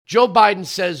Joe Biden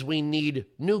says we need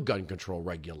new gun control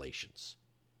regulations.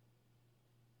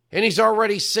 And he's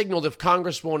already signaled if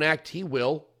Congress won't act, he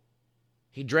will.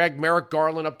 He dragged Merrick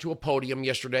Garland up to a podium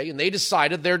yesterday, and they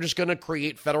decided they're just going to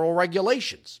create federal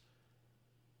regulations.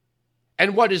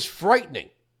 And what is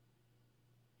frightening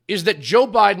is that Joe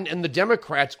Biden and the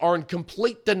Democrats are in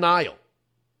complete denial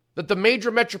that the major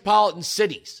metropolitan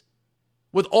cities,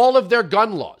 with all of their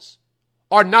gun laws,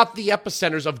 are not the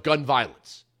epicenters of gun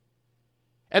violence.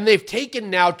 And they've taken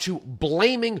now to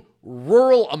blaming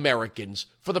rural Americans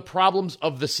for the problems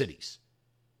of the cities.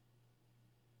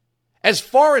 As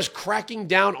far as cracking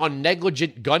down on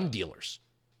negligent gun dealers,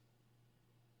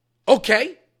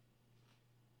 okay.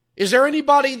 Is there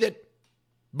anybody that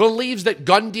believes that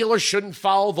gun dealers shouldn't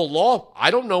follow the law?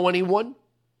 I don't know anyone.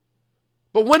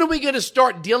 But when are we going to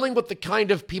start dealing with the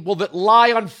kind of people that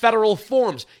lie on federal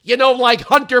forms? You know, like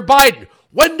Hunter Biden.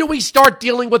 When do we start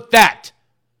dealing with that?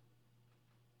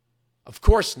 Of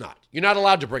course not. You're not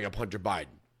allowed to bring up Hunter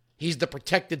Biden. He's the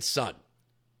protected son.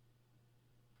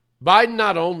 Biden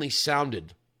not only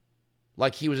sounded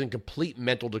like he was in complete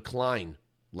mental decline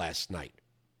last night,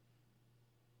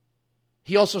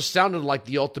 he also sounded like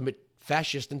the ultimate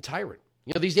fascist and tyrant.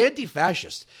 You know, these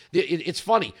anti-fascists, it's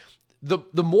funny.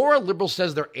 The more a liberal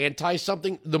says they're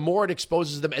anti-something, the more it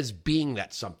exposes them as being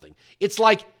that something. It's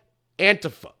like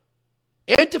Antifa.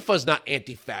 Antifa's not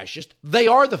anti-fascist. They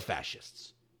are the fascists.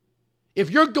 If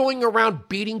you're going around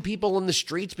beating people in the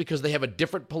streets because they have a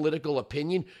different political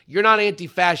opinion, you're not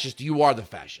anti-fascist, you are the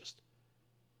fascist.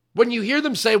 When you hear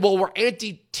them say, well, we're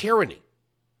anti-tyranny,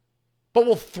 but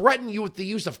we'll threaten you with the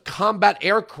use of combat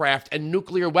aircraft and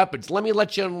nuclear weapons, let me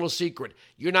let you in a little secret.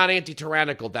 You're not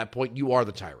anti-tyrannical at that point, you are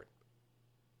the tyrant.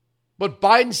 But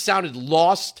Biden sounded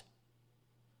lost.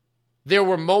 There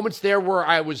were moments there where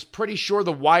I was pretty sure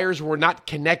the wires were not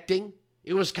connecting.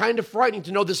 It was kind of frightening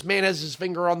to know this man has his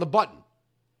finger on the button.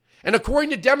 And according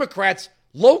to Democrats,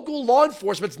 local law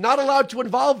enforcement's not allowed to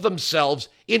involve themselves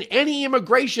in any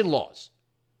immigration laws.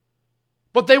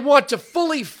 But they want to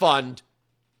fully fund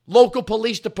local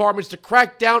police departments to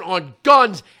crack down on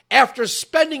guns after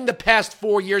spending the past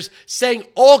 4 years saying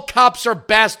all cops are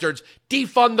bastards,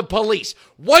 defund the police.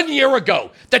 1 year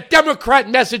ago, the Democrat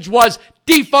message was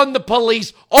defund the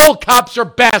police, all cops are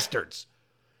bastards.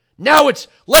 Now it's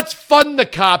let's fund the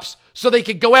cops so they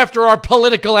can go after our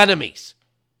political enemies.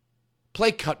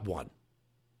 Play cut 1.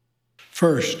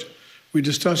 First, we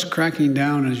discussed cracking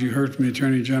down, as you heard from the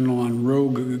Attorney General, on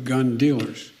rogue gun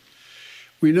dealers.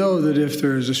 We know that if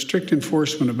there is a strict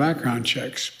enforcement of background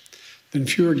checks, then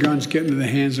fewer guns get into the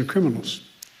hands of criminals.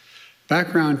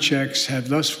 Background checks have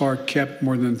thus far kept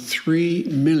more than 3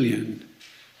 million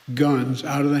guns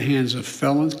out of the hands of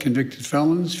felons, convicted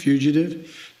felons,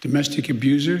 fugitive, domestic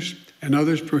abusers, and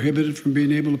others prohibited from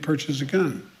being able to purchase a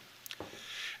gun.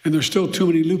 And there's still too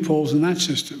many loopholes in that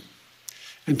system.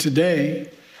 And today,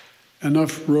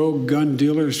 enough rogue gun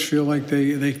dealers feel like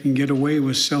they can get away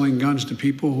with selling guns to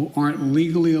people who aren't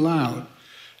legally allowed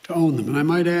to own them. And I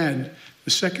might add,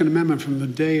 the Second Amendment from the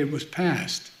day it was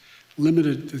passed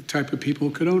limited the type of people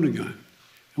who could own a gun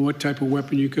and what type of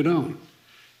weapon you could own.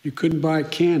 You couldn't buy a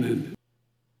cannon.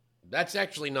 That's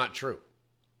actually not true.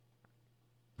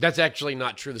 That's actually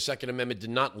not true. The Second Amendment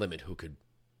did not limit who could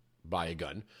buy a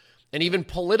gun. And even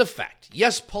PolitiFact.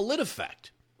 Yes, PolitiFact.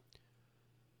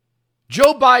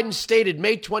 Joe Biden stated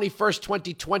May 21st,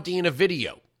 2020 in a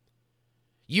video,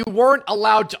 you weren't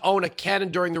allowed to own a cannon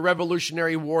during the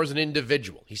Revolutionary War as an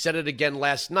individual. He said it again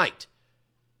last night.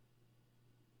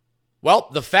 Well,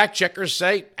 the fact checkers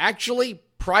say actually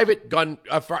private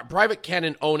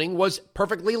cannon owning was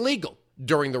perfectly legal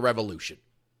during the Revolution.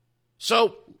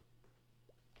 So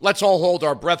let's all hold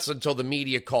our breaths until the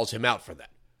media calls him out for that.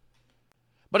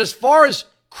 But as far as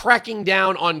cracking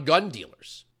down on gun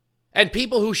dealers and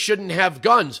people who shouldn't have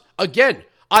guns, again,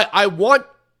 I want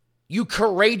you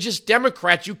courageous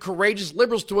Democrats, you courageous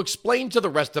liberals to explain to the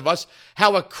rest of us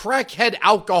how a crackhead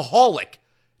alcoholic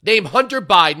named Hunter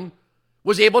Biden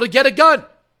was able to get a gun.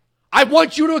 I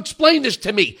want you to explain this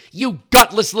to me, you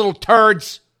gutless little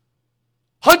turds.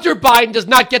 Hunter Biden does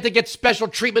not get special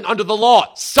treatment under the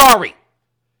law. Sorry.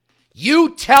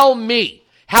 You tell me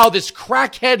how this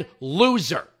crackhead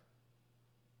loser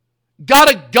got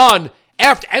a gun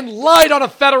after and lied on a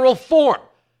federal form.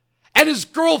 And his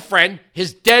girlfriend,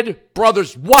 his dead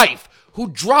brother's wife, who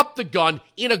dropped the gun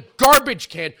in a garbage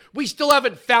can, we still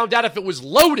haven't found out if it was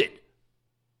loaded.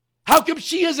 How come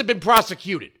she hasn't been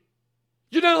prosecuted?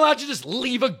 You're not allowed to just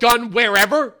leave a gun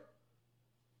wherever?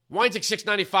 Weinzig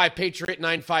 695, Patriot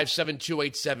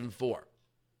 9572874.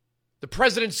 The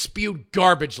president spewed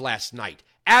garbage last night.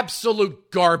 Absolute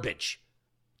garbage.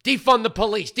 Defund the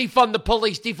police, defund the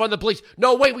police, defund the police.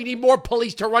 No, wait, we need more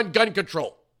police to run gun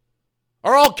control.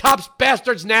 Are all cops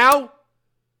bastards now?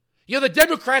 You know, the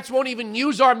Democrats won't even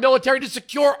use our military to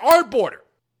secure our border.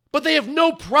 But they have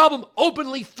no problem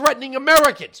openly threatening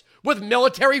Americans with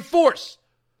military force.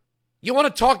 You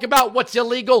want to talk about what's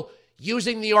illegal?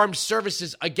 Using the armed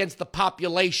services against the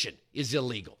population is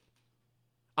illegal.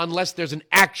 Unless there's an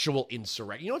actual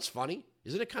insurrection. You know what's funny?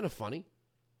 Isn't it kind of funny?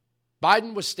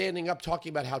 Biden was standing up talking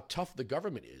about how tough the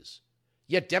government is.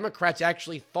 Yet Democrats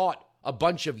actually thought a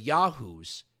bunch of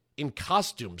yahoos in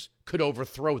costumes could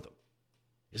overthrow them.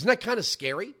 Isn't that kind of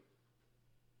scary?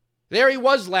 There he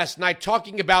was last night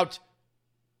talking about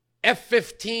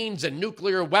F-15s and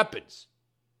nuclear weapons.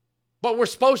 But we're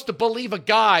supposed to believe a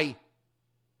guy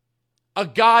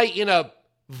in a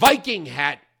Viking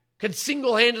hat can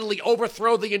single-handedly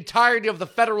overthrow the entirety of the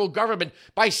federal government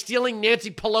by stealing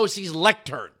Nancy Pelosi's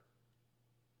lectern.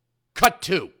 Cut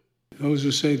 2. Those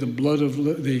who say the blood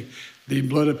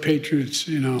of patriots,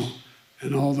 you know,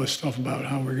 and all the stuff about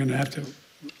how we're going to have to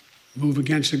move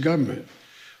against the government.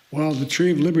 Well, the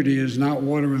tree of liberty is not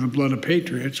water with the blood of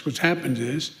patriots. What's happened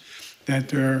is that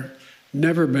there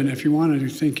never been, if you wanted to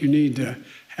think you need to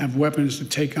have weapons to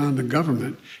take on the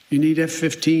government, you need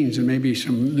F-15s and maybe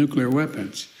some nuclear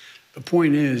weapons. The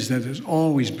point is that there's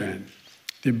always been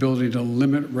the ability to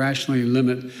rationally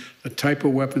limit the type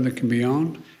of weapon that can be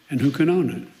owned and who can own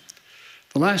it.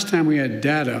 The last time we had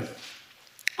data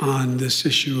on this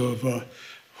issue of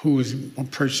who was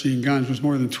purchasing guns was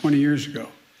more than 20 years ago.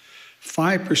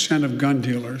 5% of gun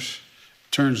dealers,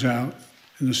 turns out,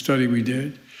 in the study we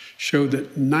did, showed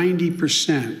that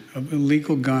 90% of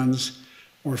illegal guns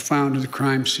were found at the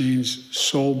crime scenes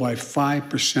sold by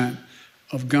 5%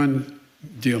 of gun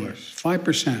dealers.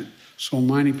 5% sold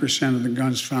 90% of the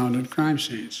guns found at crime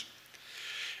scenes.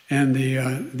 And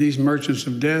these merchants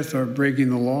of death are breaking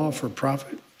the law for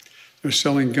profit. They're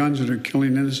selling guns that are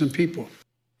killing innocent people.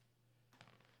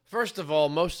 First of all,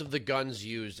 most of the guns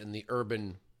used in the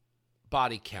urban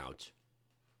body count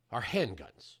are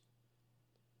handguns.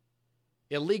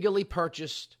 Illegally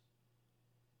purchased,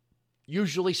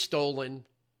 usually stolen,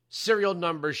 serial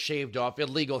numbers shaved off,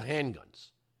 illegal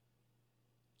handguns.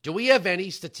 Do we have any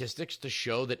statistics to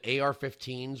show that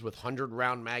AR-15s with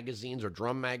 100-round magazines or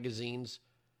drum magazines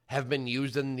have been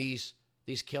used in these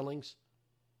killings?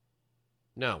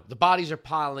 No. The bodies are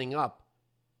piling up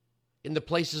in the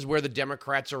places where the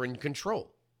Democrats are in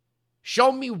control.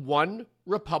 Show me one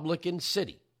Republican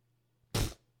city.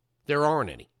 There aren't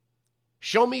any.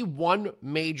 Show me one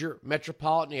major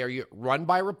metropolitan area run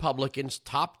by Republicans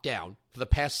top down for the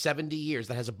past 70 years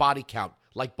that has a body count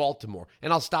like Baltimore,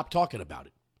 and I'll stop talking about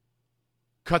it.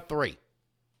 Cut 3.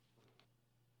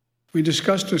 We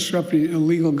discussed disrupting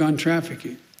illegal gun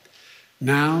trafficking.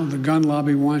 Now the gun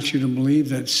lobby wants you to believe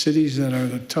that cities that are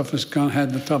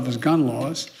had the toughest gun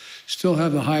laws still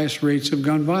have the highest rates of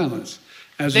gun violence,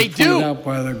 as was pointed out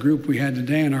by the group we had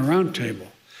today in our roundtable.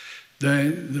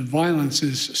 The violence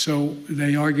is, so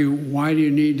they argue, why do you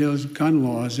need those gun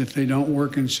laws if they don't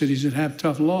work in cities that have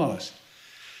tough laws?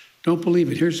 Don't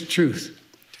believe it. Here's the truth.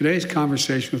 Today's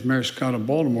conversation with Mayor Scott of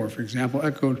Baltimore, for example,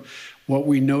 echoed what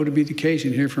we know to be the case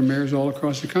and hear from mayors all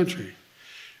across the country.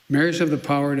 Mayors have the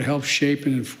power to help shape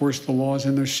and enforce the laws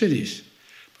in their cities,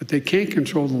 but they can't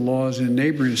control the laws in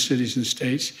neighboring cities and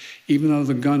states, even though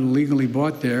the gun legally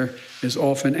bought there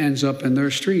often ends up in their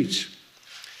streets.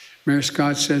 Mayor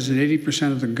Scott says that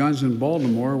 80% of the guns in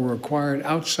Baltimore were acquired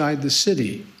outside the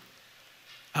city.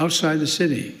 Outside the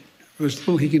city. There's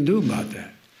little he can do about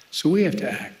that. So we have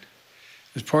to act.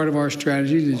 As part of our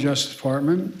strategy, the Justice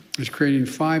Department is creating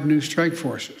 5 new strike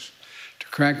forces to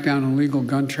crack down on illegal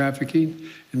gun trafficking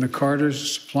in the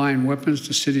corridors supplying weapons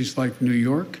to cities like New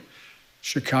York,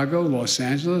 Chicago, Los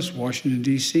Angeles, Washington,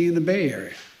 D.C., and the Bay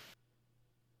Area.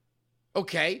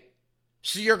 Okay,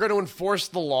 so you're going to enforce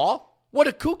the law? What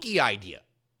a kooky idea.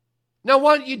 Now,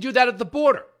 why don't you do that at the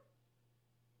border?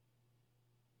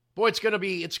 Boy, it's going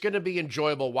to be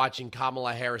enjoyable watching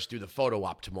Kamala Harris do the photo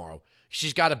op tomorrow.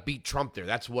 She's got to beat Trump there.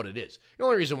 That's what it is. The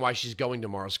only reason why she's going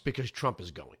tomorrow is because Trump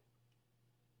is going.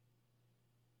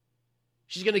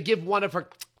 She's going to give one of her,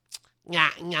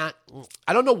 I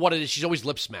don't know what it is. She's always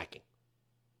lip smacking.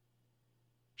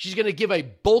 She's going to give a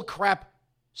bullcrap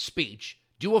speech,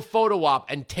 do a photo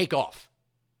op, and take off.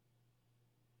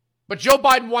 But Joe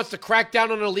Biden wants to crack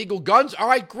down on illegal guns? All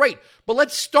right, great. But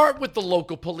let's start with the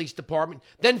local police department,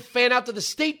 then fan out to the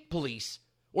state police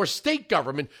or state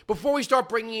government before we start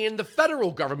bringing in the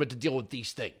federal government to deal with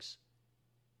these things.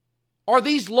 Are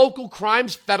these local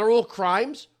crimes federal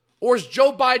crimes? Or is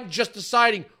Joe Biden just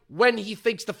deciding when he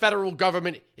thinks the federal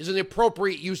government is an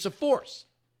appropriate use of force?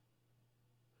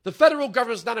 The federal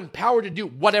government's not empowered to do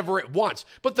whatever it wants.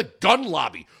 But the gun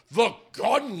lobby.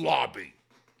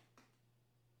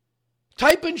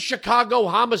 Type in Chicago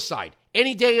homicide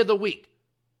any day of the week.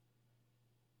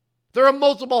 There are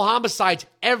multiple homicides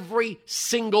every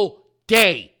single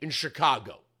day in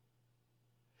Chicago.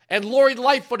 And Lori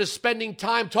Lightfoot is spending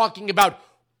time talking about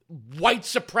white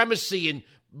supremacy and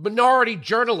minority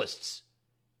journalists.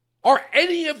 Are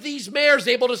any of these mayors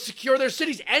able to secure their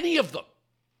cities? Any of them.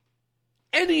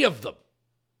 Any of them.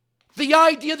 The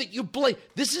idea that you blame,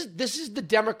 this is the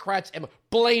Democrats,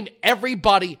 blame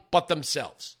everybody but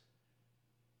themselves.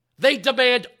 They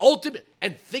demand ultimate,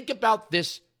 and think about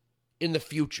this in the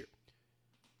future.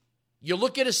 You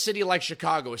look at a city like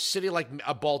Chicago, a city like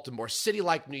Baltimore, a city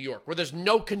like New York, where there's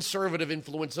no conservative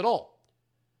influence at all.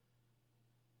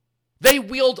 They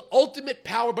wield ultimate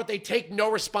power, but they take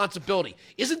no responsibility.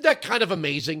 Isn't that kind of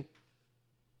amazing?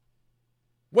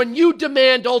 When you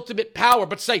demand ultimate power,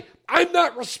 but say, I'm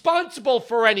not responsible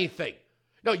for anything.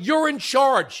 No, you're in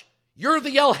charge. You're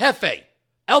the El Jefe,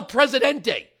 El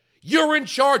Presidente. You're in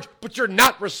charge, but you're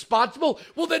not responsible?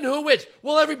 Well, then who is?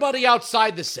 Well, everybody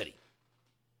outside the city.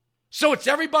 So it's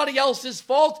everybody else's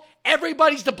fault?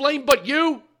 Everybody's to blame but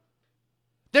you?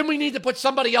 Then we need to put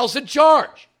somebody else in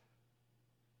charge.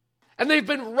 And they've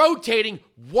been rotating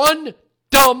one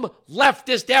dumb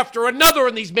leftist after another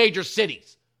in these major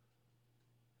cities.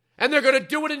 And they're going to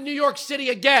do it in New York City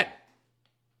again.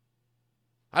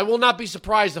 I will not be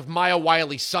surprised if Maya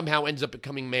Wiley somehow ends up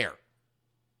becoming mayor.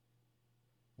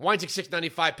 Weinzig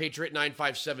 695, Patriot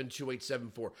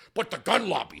 957-2874. But the gun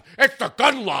lobby, it's the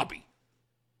gun lobby.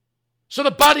 So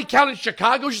the body count in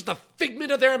Chicago is just a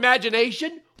figment of their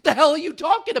imagination? What the hell are you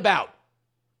talking about?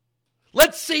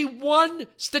 Let's see one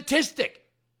statistic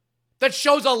that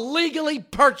shows a legally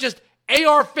purchased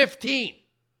AR-15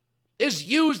 is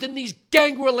used in these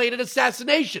gang-related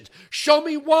assassinations. Show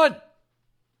me one.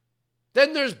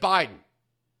 Then there's Biden,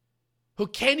 who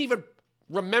can't even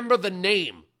remember the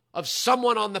name of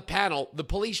someone on the panel, the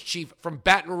police chief from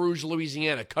Baton Rouge,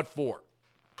 Louisiana, cut 4.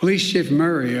 Police Chief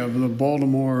Murray of the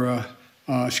Baltimore,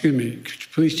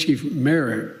 Police Chief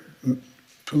Murray,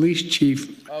 Police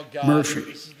Chief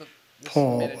Murphy,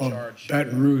 Paul of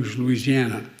Baton Rouge,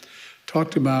 Louisiana,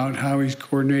 talked about how he's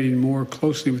coordinating more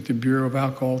closely with the Bureau of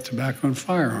Alcohol, Tobacco, and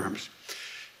Firearms,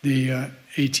 the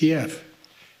ATF,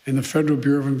 and the Federal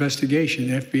Bureau of Investigation,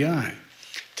 the FBI,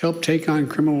 to help take on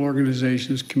criminal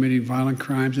organizations committing violent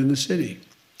crimes in the city.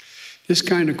 This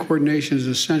kind of coordination is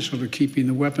essential to keeping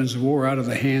the weapons of war out of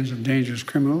the hands of dangerous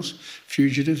criminals,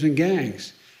 fugitives, and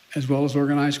gangs, as well as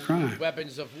organized crime.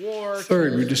 Weapons of war.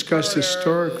 Third, we discussed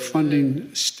historic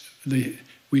funding.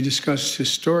 We discussed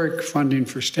historic funding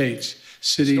for states,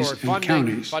 cities, and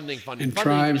counties, and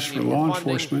tribes for law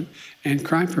enforcement and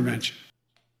crime prevention.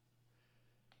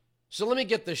 So let me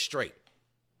get this straight.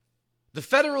 The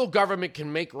federal government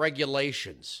can make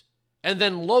regulations, and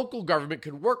then local government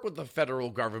can work with the federal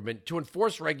government to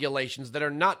enforce regulations that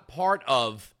are not part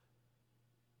of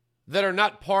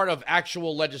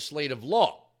actual legislative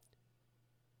law.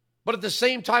 But at the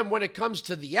same time, when it comes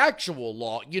to the actual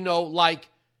law, like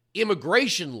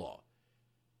immigration law,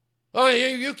 oh,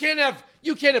 you can't have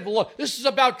law. This is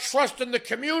about trust in the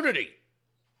community.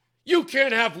 You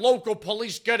can't have local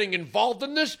police getting involved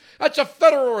in this. That's a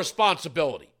federal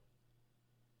responsibility.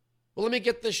 Well, let me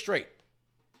get this straight.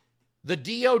 The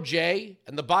DOJ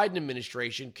and the Biden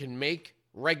administration can make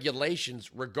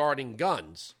regulations regarding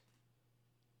guns,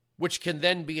 which can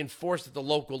then be enforced at the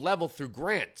local level through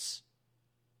grants.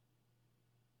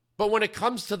 But when it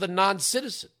comes to the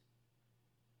non-citizen,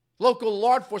 local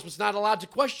law enforcement's not allowed to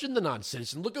question the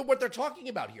non-citizen. Look at what they're talking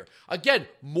about here. Again,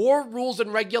 more rules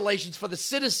and regulations for the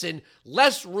citizen,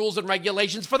 less rules and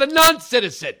regulations for the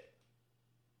non-citizen.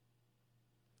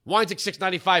 Weinzig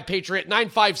 695, Patriot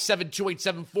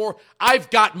 957-2874. I've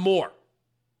got more.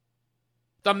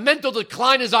 The mental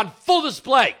decline is on full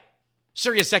display.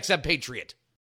 Sirius XM Patriot.